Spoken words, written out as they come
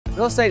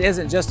Real estate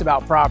isn't just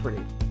about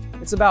property,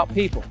 it's about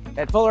people.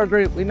 At Fuller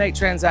Group, we make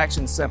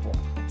transactions simple,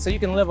 so you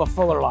can live a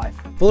fuller life.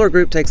 Fuller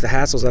Group takes the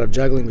hassles out of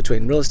juggling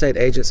between real estate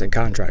agents and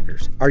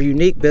contractors. Our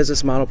unique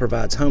business model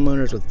provides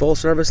homeowners with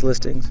full-service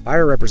listings,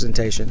 buyer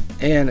representation,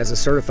 and as a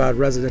certified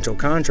residential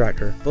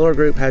contractor, Fuller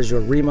Group has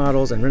your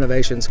remodels and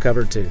renovations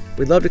covered too.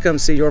 We'd love to come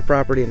see your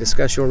property and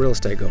discuss your real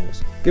estate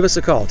goals. Give us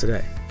a call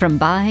today. From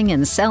buying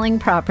and selling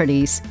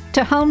properties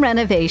to home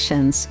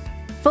renovations,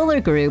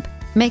 Fuller Group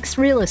makes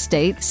real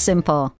estate simple.